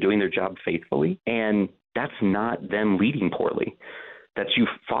uncomfortable if they're doing their job faithfully. And that's not them leading poorly. That's you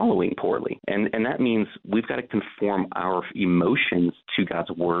following poorly. And that means we've got to conform our emotions to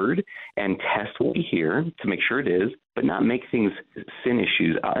God's word and test what we hear to make sure it is, but not make things sin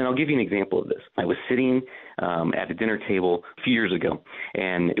issues. And I'll give you an example of this. I was sitting at a dinner table a few years ago,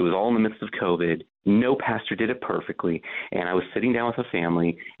 and it was all in the midst of COVID. No pastor did it perfectly. And I was sitting down with a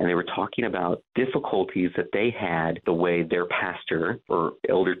family, and they were talking about difficulties that they had the way their pastor or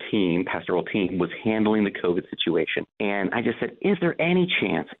elder team, pastoral team, was handling the COVID situation. And I just said, is there any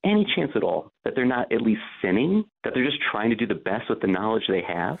chance at all, that they're not at least sinning, that they're just trying to do the best with the knowledge they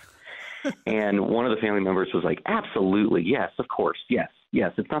have? And one of the family members was like, absolutely, yes, of course, yes.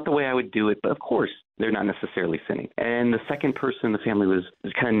 It's not the way I would do it, but of course, they're not necessarily sinning. And the second person in the family was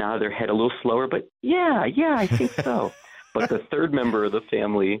kind of nodded their head a little slower, but yeah, I think so. But the third member of the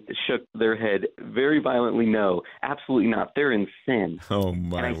family shook their head very violently, no, absolutely not. They're in sin. Oh,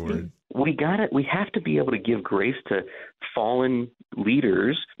 my word. We have to be able to give grace to fallen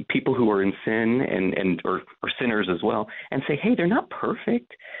leaders, people who are in sin or sinners as well, and say, hey, they're not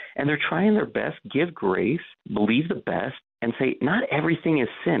perfect, and they're trying their best. Give grace, believe the best, and say, not everything is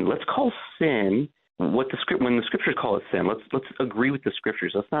sin. Let's call sin when the scriptures call it sin. Let's agree with the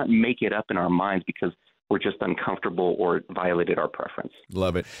scriptures. Let's not make it up in our minds because we're just uncomfortable or violated our preference.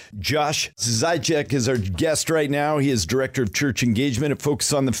 Love it. Josh Zajac is our guest right now. He is Director of Church Engagement at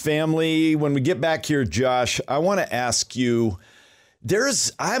Focus on the Family. When we get back here, Josh, I want to ask you,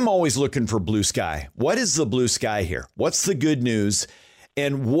 I'm always looking for blue sky. What is the blue sky here? What's the good news?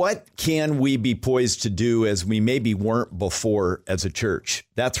 And what can we be poised to do as we maybe weren't before as a church?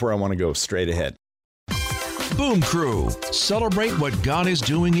 That's where I want to go straight ahead. Boom Crew, celebrate what God is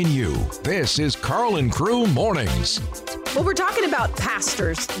doing in you. This is Carl and Crew Mornings. Well, we're talking about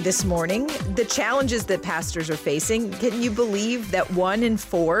pastors this morning, the challenges that pastors are facing. Can you believe that 1 in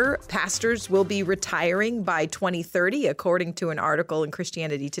 4 pastors will be retiring by 2030, according to an article in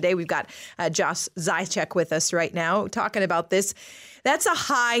Christianity Today? We've got Josh Zychek with us right now talking about this. That's a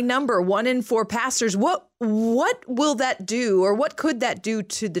high number, 1 in 4 pastors. What will that do, or what could that do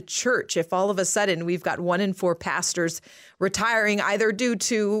to the church if all of a sudden we've got 1 in 4 pastors retiring either due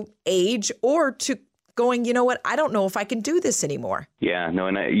to age or to going, you know what, I don't know if I can do this anymore. Yeah, no,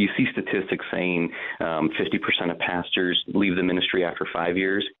 and you see statistics saying 50% of pastors leave the ministry after 5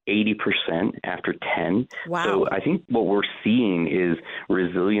 years, 80% after 10. Wow. So I think what we're seeing is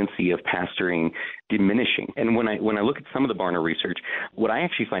resiliency of pastoring diminishing. And when I look at some of the Barna research, what I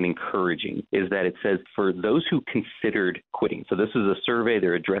actually find encouraging is that it says for those who considered quitting, so this is a survey,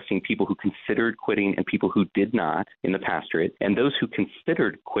 they're addressing people who considered quitting and people who did not in the pastorate, and those who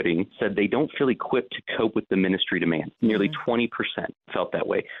considered quitting said they don't feel equipped to cope with the ministry demand. Nearly 20% felt that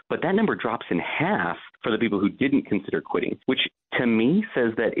way. But that number drops in half for the people who didn't consider quitting, which to me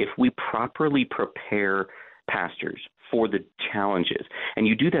says that if we properly prepare pastors for the challenges, and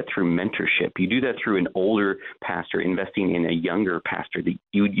you do that through mentorship, you do that through an older pastor investing in a younger pastor, that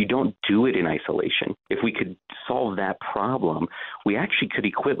you don't do it in isolation. If we could solve that problem, we actually could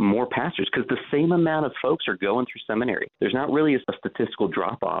equip more pastors, because the same amount of folks are going through seminary. There's not really a statistical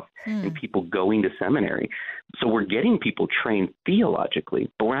drop-off in people going to seminary. So we're getting people trained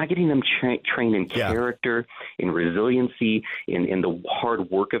theologically, but we're not getting them trained in character, in resiliency, in the hard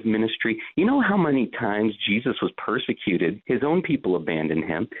work of ministry. You know how many times Jesus was persecuted? His own people abandoned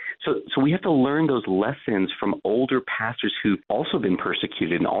him. So we have to learn those lessons from older pastors who've also been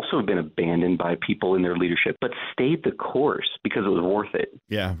persecuted and also have been abandoned by people in their leadership, but stayed the course because it was worth it.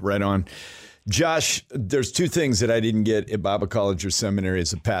 Yeah, right on. Josh, there's 2 things that I didn't get at Bible college or seminary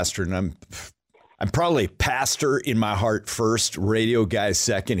as a pastor, and I'm probably pastor in my heart first, radio guy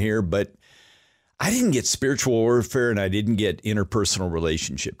second here, but I didn't get spiritual warfare and I didn't get interpersonal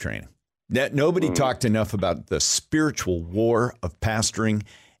relationship training. Nobody talked enough about the spiritual war of pastoring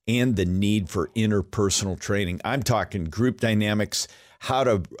and the need for interpersonal training. I'm talking group dynamics, how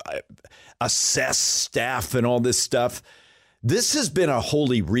to assess staff and all this stuff. This has been a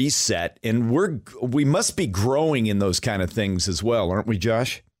holy reset, and we must be growing in those kind of things as well, aren't we,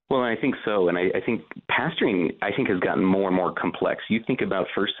 Josh? Well, I think so. And I think pastoring, has gotten more and more complex. You think about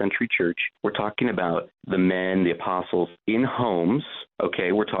first century church, we're talking about the men, the apostles in homes.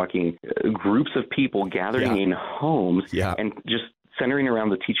 Okay. We're talking groups of people gathering in homes and just centering around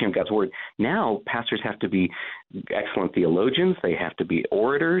the teaching of God's word. Now, pastors have to be excellent theologians. They have to be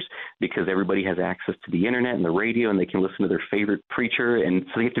orators, because everybody has access to the internet and the radio, and they can listen to their favorite preacher. And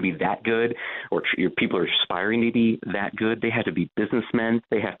so they have to be that good, or people are aspiring to be that good. They have to be businessmen.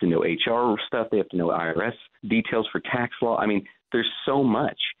 They have to know HR stuff. They have to know IRS details for tax law. I mean, there's so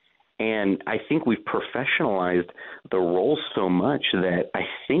much. And I think we've professionalized the role so much that I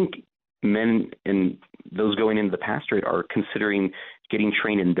think men and those going into the pastorate are considering getting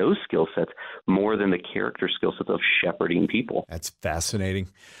trained in those skill sets more than the character skill sets of shepherding people. That's fascinating.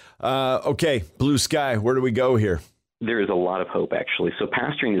 Okay, blue sky, where do we go here? There is a lot of hope, actually. So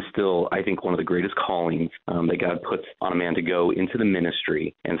pastoring is still, I think, one of the greatest callings that God puts on a man, to go into the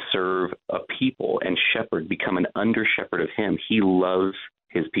ministry and serve a people and shepherd, become an under shepherd of him. He loves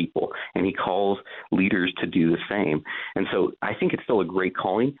his people, and he calls leaders to do the same. And so I think it's still a great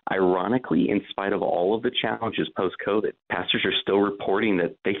calling. Ironically, in spite of all of the challenges post-COVID, pastors are still reporting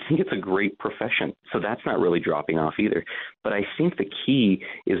that they think it's a great profession. So that's not really dropping off either. But I think the key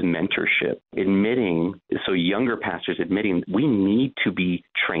is mentorship, so younger pastors admitting we need to be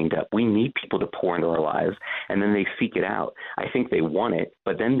trained up. We need people to pour into our lives, and then they seek it out. I think they want it,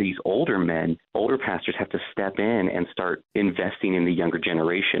 but then these older pastors have to step in and start investing in the younger generation.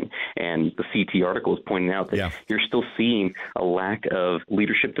 And the CT article is pointing out that you're still seeing a lack of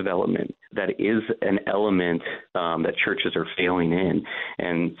leadership development. That is an element that churches are failing in.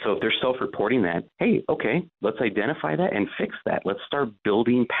 And so if they're self-reporting that, hey, okay, let's identify that and fix that. Let's start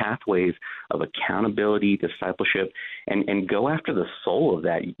building pathways of accountability, discipleship, and go after the soul of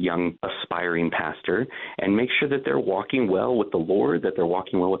that young aspiring pastor and make sure that they're walking well with the Lord, that they're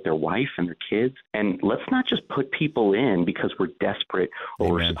walking well with their wife and their kids. And let's not just put people in because we're desperate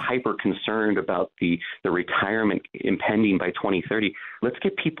or we're hyper concerned about the retirement impending by 2030. Let's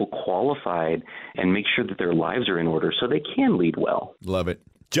get people qualified and make sure that their lives are in order so they can lead well. Love it.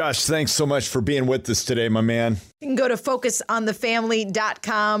 Josh, thanks so much for being with us today, my man. You can go to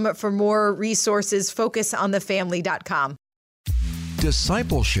focusonthefamily.com for more resources, focusonthefamily.com.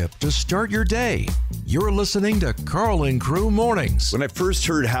 Discipleship to start your day. You're listening to Carl and Crew Mornings. When I first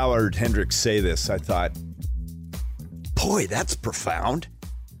heard Howard Hendricks say this, I thought, Boy, that's profound.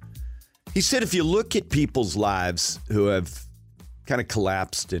 He said if you look at people's lives who have kind of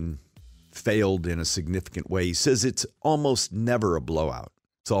collapsed and failed in a significant way, he says it's almost never a blowout.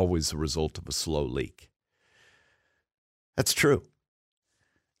 It's always the result of a slow leak. That's true.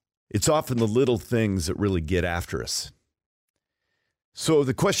 It's often the little things that really get after us. So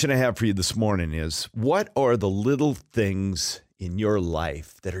the question I have for you this morning is, what are the little things in your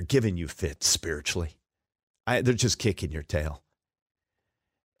life that are giving you fits spiritually? They're just kicking your tail.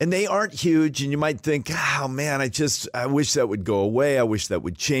 And they aren't huge, and you might think, oh man, I wish that would go away. I wish that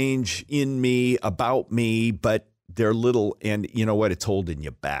would change in me, about me, but they're little, and you know what? It's holding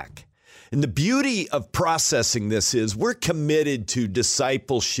you back. And the beauty of processing this is we're committed to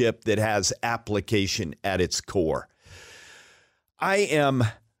discipleship that has application at its core.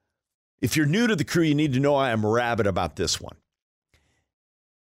 If you're new to the crew, you need to know I am rabid about this one.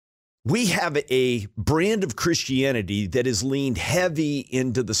 We have a brand of Christianity that has leaned heavy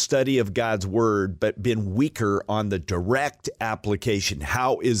into the study of God's word, but been weaker on the direct application.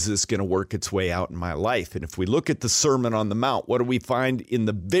 How is this going to work its way out in my life? And if we look at the Sermon on the Mount, what do we find in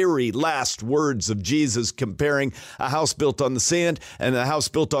the very last words of Jesus comparing a house built on the sand and a house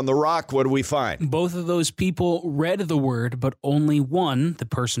built on the rock? What do we find? Both of those people read the word, but only one, the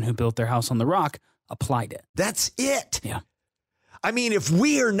person who built their house on the rock, applied it. That's it. Yeah. I mean, if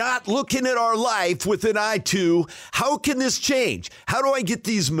we are not looking at our life with an eye to, how can this change? How do I get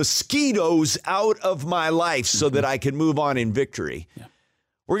these mosquitoes out of my life so that I can move on in victory? Yeah.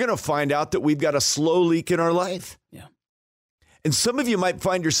 We're going to find out that we've got a slow leak in our life. Yeah. And some of you might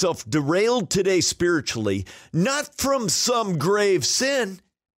find yourself derailed today spiritually, not from some grave sin.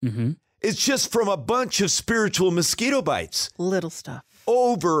 Mm-hmm. It's just from a bunch of spiritual mosquito bites. Little stuff.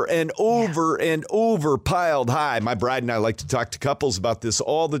 Over and over and over piled high. My bride and I like to talk to couples about this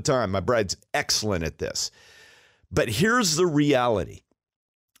all the time. My bride's excellent at this. But here's the reality.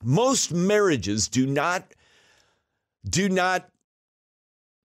 Most marriages do not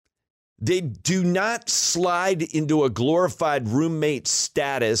slide into a glorified roommate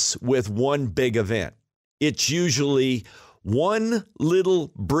status with one big event. It's usually one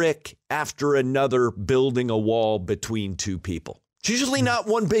little brick after another building a wall between two people. It's usually not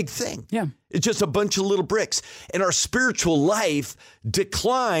one big thing. Yeah. It's just a bunch of little bricks. And our spiritual life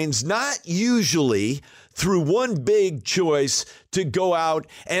declines not usually through one big choice to go out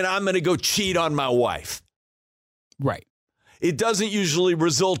and I'm going to go cheat on my wife. Right. It doesn't usually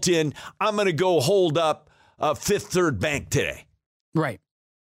result in I'm going to go hold up Fifth Third Bank today. Right.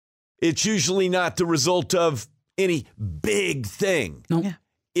 It's usually not the result of any big thing. No. Yeah.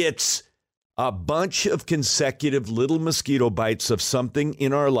 It's a bunch of consecutive little mosquito bites of something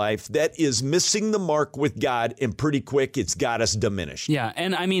in our life that is missing the mark with God, and pretty quick, it's got us diminished. Yeah,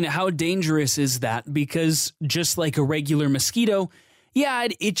 and I mean, how dangerous is that? Because just like a regular mosquito, yeah,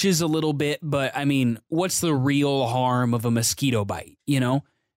 it itches a little bit, but I mean, what's the real harm of a mosquito bite, you know?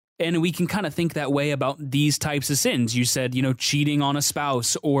 And we can kind of think that way about these types of sins. You said, cheating on a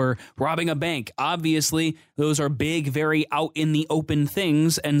spouse or robbing a bank. Obviously, those are big, very out in the open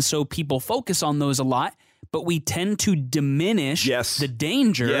things. And so people focus on those a lot, but we tend to diminish the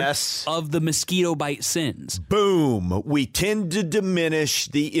danger of the mosquito bite sins. Boom. We tend to diminish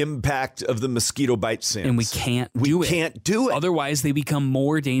the impact of the mosquito bite sins. And we can't do it. Otherwise, they become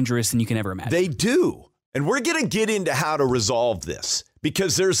more dangerous than you can ever imagine. They do. And we're going to get into how to resolve this.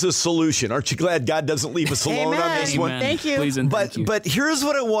 Because there's a solution. Aren't you glad God doesn't leave us alone on this one? Thank you. Please and thank you. But here's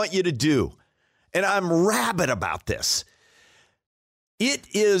what I want you to do. And I'm rabid about this. It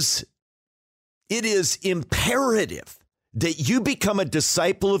is imperative that you become a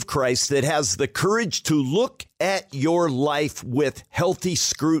disciple of Christ that has the courage to look at your life with healthy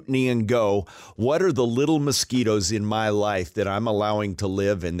scrutiny and go, what are the little mosquitoes in my life that I'm allowing to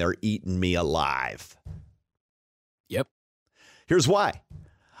live and they're eating me alive? Yep. Here's why.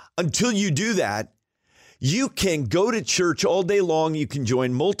 Until you do that, you can go to church all day long. You can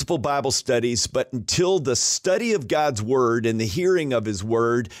join multiple Bible studies, but until the study of God's word and the hearing of his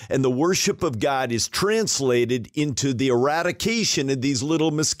word and the worship of God is translated into the eradication of these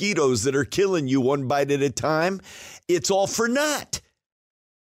little mosquitoes that are killing you one bite at a time, it's all for naught.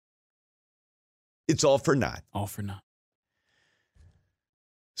 It's all for naught. All for naught.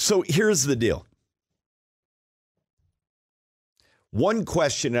 So here's the deal. One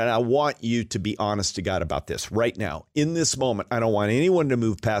question, and I want you to be honest to God about this right now. In this moment, I don't want anyone to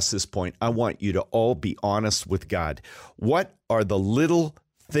move past this point. I want you to all be honest with God. What are the little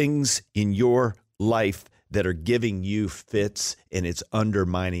things in your life that are giving you fits and it's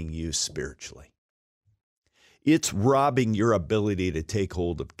undermining you spiritually? It's robbing your ability to take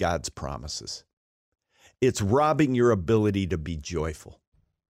hold of God's promises. It's robbing your ability to be joyful.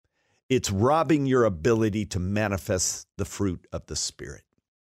 It's robbing your ability to manifest the fruit of the Spirit.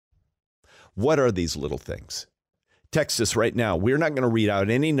 What are these little things? Text us right now. We're not going to read out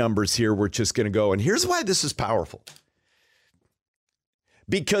any numbers here. We're just going to go. And here's why this is powerful.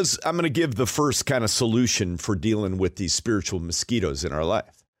 Because I'm going to give the first kind of solution for dealing with these spiritual mosquitoes in our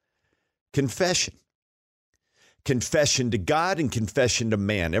life. Confession. Confession to God and confession to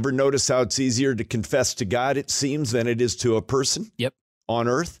man. Ever notice how it's easier to confess to God, it seems, than it is to a person? Yep. On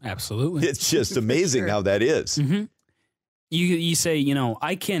earth? Absolutely. It's just amazing how that is. Mm-hmm. You say, you know,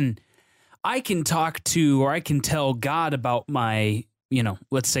 I can talk to, or I can tell God about my, you know,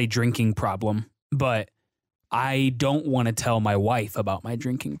 let's say drinking problem, but I don't want to tell my wife about my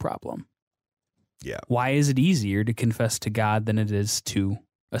drinking problem. Yeah. Why is it easier to confess to God than it is to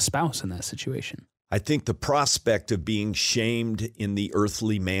a spouse in that situation? I think the prospect of being shamed in the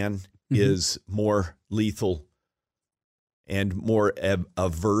earthly man is more lethal and more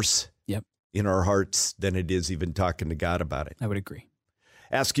averse in our hearts than it is even talking to God about it. I would agree.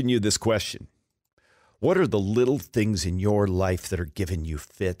 Asking you this question. What are the little things in your life that are giving you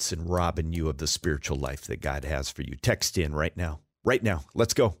fits and robbing you of the spiritual life that God has for you? Text in right now. Right now.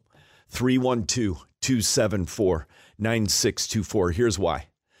 Let's go. 312-274-9624. Here's why.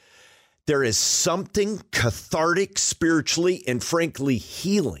 There is something cathartic spiritually and frankly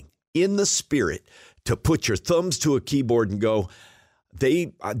healing in the spirit to put your thumbs to a keyboard and go,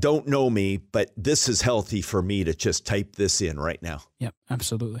 they don't know me, but this is healthy for me to just type this in right now. Yep,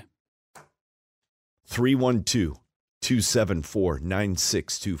 absolutely.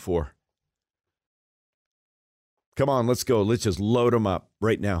 312-274-9624. Come on, let's go. Let's just load them up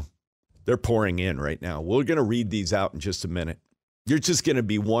right now. They're pouring in right now. We're going to read these out in just a minute. You're just going to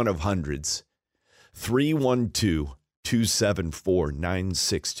be one of hundreds.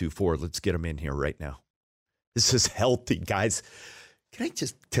 312-274-9624. Let's get them in here right now. This is healthy, guys. Can I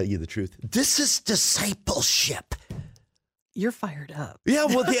just tell you the truth? This is discipleship. You're fired up. Yeah,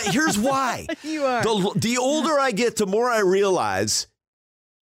 well, here's why. You are. The older I get, the more I realize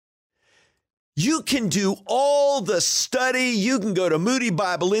you can do all the study. You can go to Moody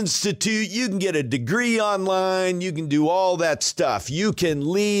Bible Institute. You can get a degree online. You can do all that stuff. You can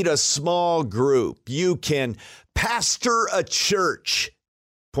lead a small group. You can pastor a church.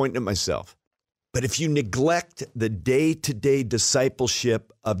 Pointing at myself. But if you neglect the day-to-day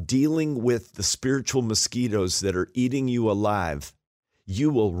discipleship of dealing with the spiritual mosquitoes that are eating you alive, you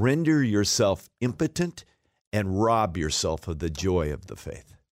will render yourself impotent and rob yourself of the joy of the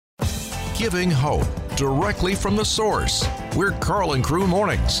faith. Giving hope directly from the source. We're Carl and Crew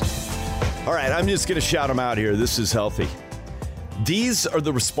Mornings. All right, I'm just going to shout them out here. This is healthy. These are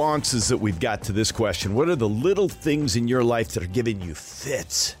the responses that we've got to this question. What are the little things in your life that are giving you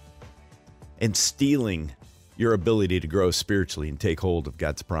fits and stealing your ability to grow spiritually and take hold of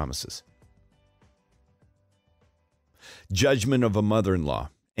God's promises? Judgment of a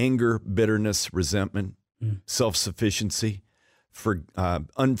mother-in-law, anger, bitterness, resentment, self-sufficiency,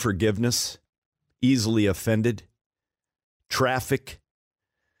 unforgiveness, easily offended, traffic,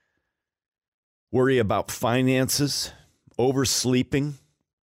 worry about finances, oversleeping,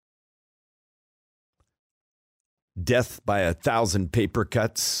 death by 1,000 paper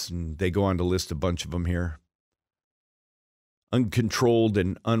cuts, and they go on to list a bunch of them here. Uncontrolled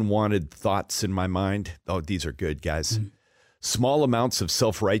and unwanted thoughts in my mind. Oh, these are good, guys. Small amounts of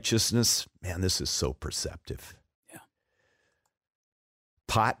self-righteousness. Man, this is so perceptive. Yeah.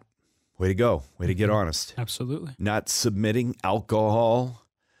 Pot. Way to go. Way to get honest. Absolutely. Not submitting. Alcohol.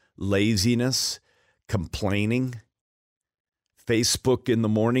 Laziness. Complaining. Facebook in the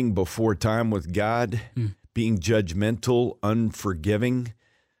morning before time with God. Being judgmental, unforgiving,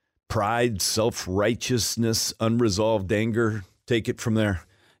 pride, self-righteousness, unresolved anger. Take it from there.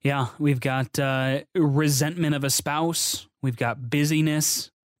 Yeah, we've got resentment of a spouse. We've got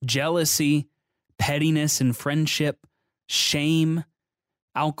busyness, jealousy, pettiness in friendship, shame,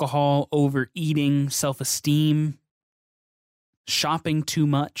 alcohol, overeating, self-esteem, shopping too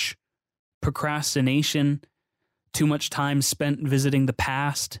much, procrastination, too much time spent visiting the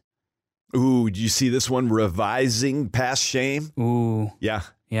past. Ooh, did you see this one? Revising past shame? Ooh. Yeah.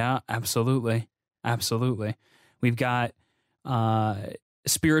 Yeah, absolutely. Absolutely. We've got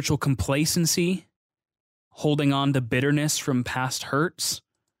spiritual complacency, holding on to bitterness from past hurts,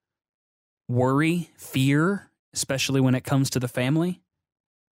 worry, fear, especially when it comes to the family.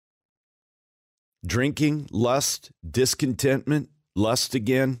 Drinking, lust, discontentment, lust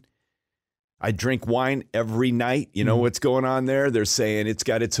again. I drink wine every night. You know what's going on there? They're saying it's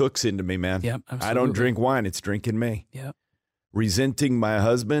got its hooks into me, man. Yep, absolutely. I don't drink wine. It's drinking me. Yep. Resenting my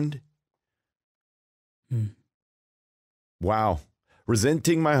husband. Wow.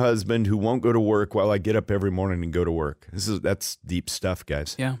 Resenting my husband who won't go to work while I get up every morning and go to work. That's deep stuff,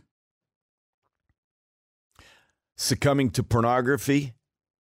 guys. Yeah. Succumbing to pornography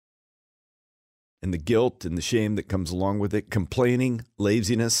and the guilt and the shame that comes along with it. Complaining,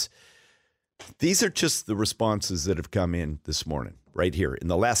 laziness. These are just the responses that have come in this morning, right here, in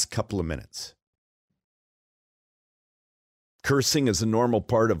the last couple of minutes. Cursing is a normal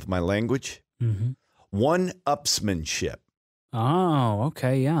part of my language. Mm-hmm. One-upsmanship. Oh,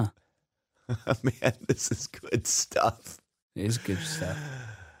 okay, yeah. Man, this is good stuff. It is good stuff.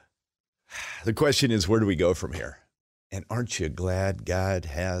 The question is, where do we go from here? And aren't you glad God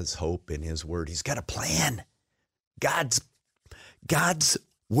has hope in his word? He's got a plan. God's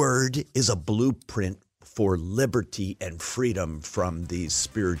word is a blueprint for liberty and freedom from these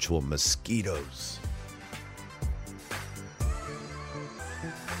spiritual mosquitoes.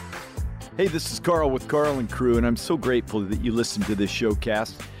 Hey, this is Carl with Carl and Crew, and I'm so grateful that you listen to this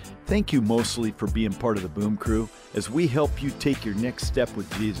showcast. Thank you mostly for being part of the Boom Crew. As we help you take your next step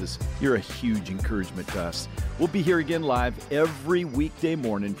with Jesus, you're a huge encouragement to us. We'll be here again live every weekday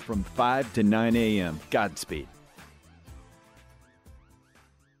morning from 5 to 9 a.m. Godspeed.